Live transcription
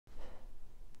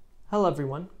Hello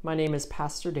everyone, my name is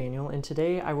Pastor Daniel, and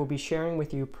today I will be sharing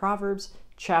with you Proverbs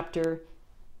chapter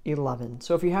 11.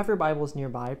 So if you have your Bibles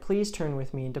nearby, please turn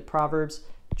with me to Proverbs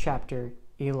chapter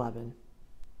 11.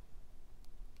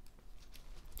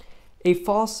 A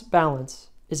false balance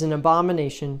is an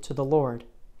abomination to the Lord,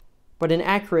 but an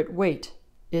accurate weight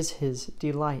is his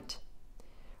delight.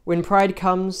 When pride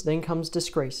comes, then comes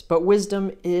disgrace, but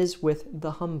wisdom is with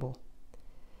the humble.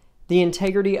 The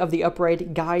integrity of the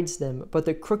upright guides them, but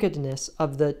the crookedness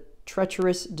of the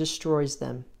treacherous destroys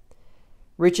them.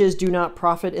 Riches do not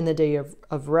profit in the day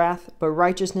of wrath, but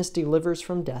righteousness delivers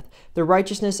from death. The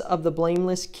righteousness of the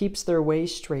blameless keeps their way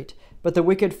straight, but the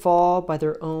wicked fall by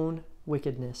their own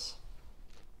wickedness.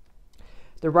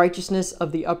 The righteousness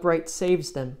of the upright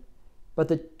saves them, but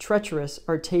the treacherous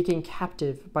are taken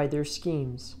captive by their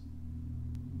schemes.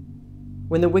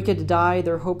 When the wicked die,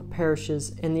 their hope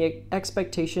perishes, and the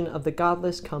expectation of the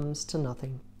godless comes to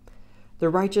nothing. The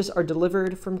righteous are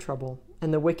delivered from trouble,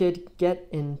 and the wicked get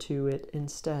into it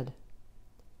instead.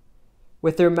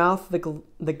 With their mouth,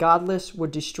 the godless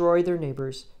would destroy their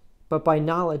neighbors, but by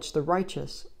knowledge the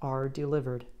righteous are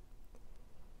delivered.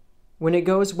 When it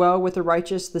goes well with the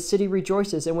righteous, the city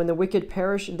rejoices, and when the wicked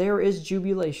perish, there is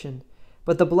jubilation.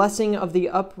 But the blessing of the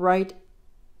upright,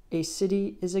 a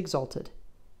city is exalted,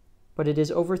 but it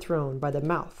is overthrown by the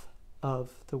mouth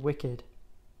of the wicked.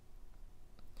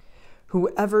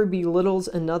 Whoever belittles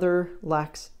another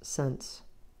lacks sense,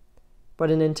 but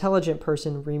an intelligent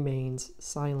person remains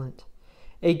silent.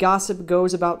 A gossip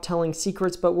goes about telling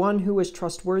secrets, but one who is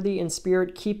trustworthy in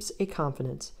spirit keeps a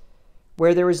confidence.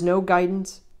 Where there is no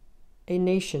guidance, a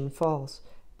nation falls,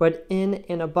 but in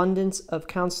an abundance of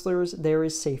counselors there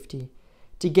is safety.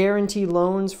 To guarantee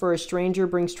loans for a stranger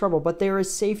brings trouble, but there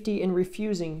is safety in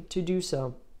refusing to do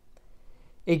so.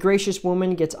 A gracious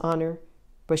woman gets honor,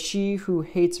 but she who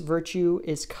hates virtue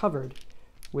is covered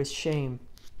with shame.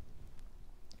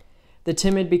 The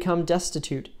timid become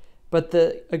destitute, but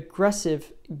the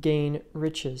aggressive gain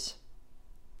riches.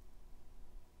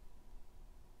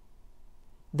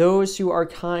 Those who are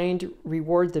kind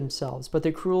reward themselves, but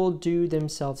the cruel do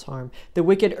themselves harm. The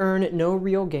wicked earn no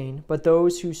real gain, but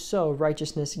those who sow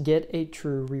righteousness get a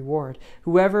true reward.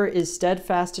 Whoever is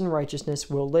steadfast in righteousness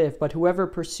will live, but whoever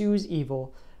pursues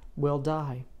evil will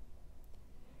die.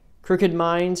 Crooked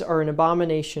minds are an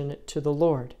abomination to the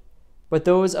Lord, but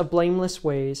those of blameless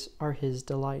ways are his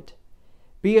delight.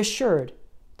 Be assured,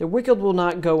 the wicked will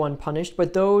not go unpunished,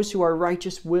 but those who are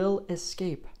righteous will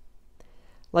escape.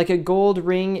 Like a gold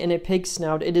ring in a pig's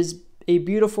snout, it is a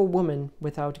beautiful woman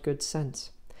without good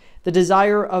sense. The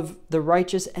desire of the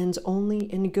righteous ends only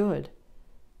in good,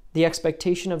 the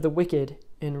expectation of the wicked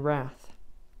in wrath.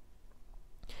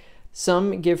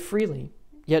 Some give freely,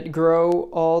 yet grow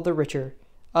all the richer.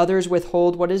 Others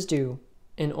withhold what is due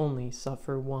and only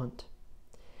suffer want.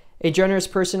 A generous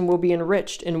person will be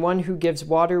enriched, and one who gives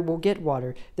water will get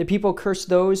water. The people curse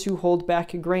those who hold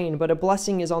back grain, but a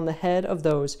blessing is on the head of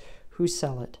those who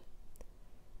sell it.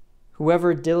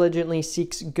 Whoever diligently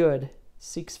seeks good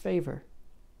seeks favor,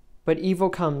 but evil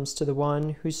comes to the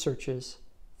one who searches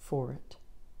for it.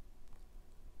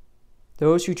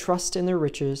 Those who trust in their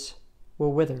riches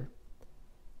will wither,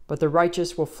 but the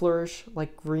righteous will flourish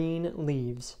like green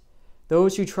leaves.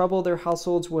 Those who trouble their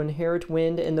households will inherit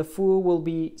wind, and the fool will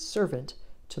be servant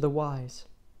to the wise.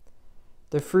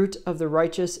 The fruit of the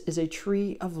righteous is a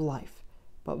tree of life,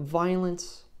 but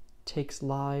violence takes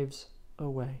lives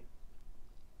away.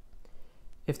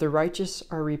 If the righteous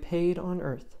are repaid on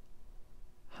earth,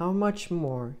 how much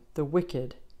more the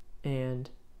wicked and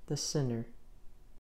the sinner?